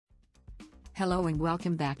Hello and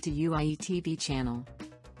welcome back to UIE TV channel.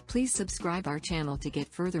 Please subscribe our channel to get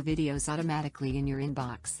further videos automatically in your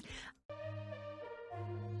inbox.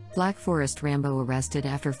 Black Forest Rambo arrested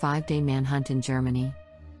after 5-day manhunt in Germany.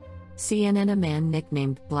 CNN. A man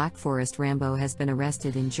nicknamed Black Forest Rambo has been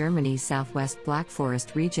arrested in Germany's southwest Black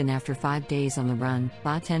Forest region after 5 days on the run,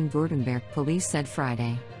 Baten-Wurttemberg police said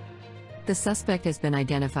Friday. The suspect has been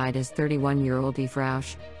identified as 31-year-old Yves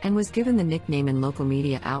Rausch, and was given the nickname in local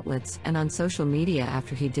media outlets and on social media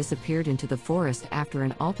after he disappeared into the forest after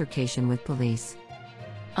an altercation with police.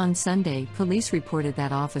 On Sunday, police reported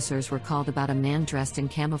that officers were called about a man dressed in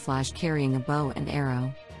camouflage carrying a bow and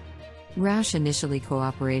arrow. Rausch initially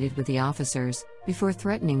cooperated with the officers, before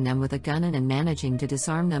threatening them with a gun and managing to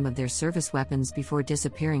disarm them of their service weapons before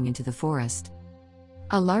disappearing into the forest.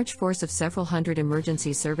 A large force of several hundred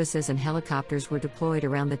emergency services and helicopters were deployed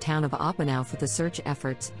around the town of Oppenau for the search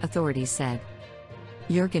efforts, authorities said.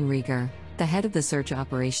 Juergen Rieger, the head of the search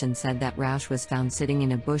operation, said that Rausch was found sitting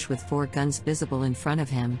in a bush with 4 guns visible in front of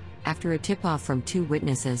him, after a tip-off from 2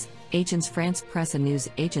 witnesses, Agence France-Presse news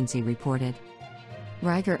agency reported.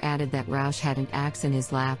 Rieger added that Rausch had an axe in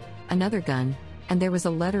his lap, another gun, and there was a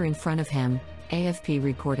letter in front of him, AFP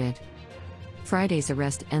reported. Friday's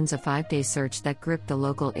arrest ends a 5-day search that gripped the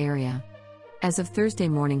local area. As of Thursday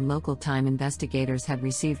morning local time, investigators had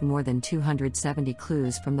received more than 270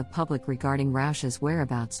 clues from the public regarding Rausch's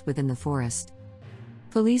whereabouts within the forest.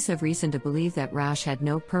 Police have reason to believe that Rausch had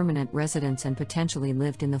no permanent residence and potentially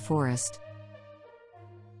lived in the forest.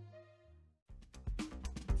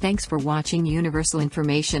 Thanks for watching Universal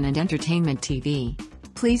Information and Entertainment TV.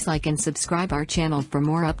 Please like and subscribe our channel for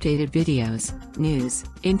more updated videos, news,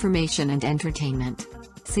 information and entertainment.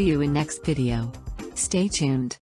 See you in next video. Stay tuned.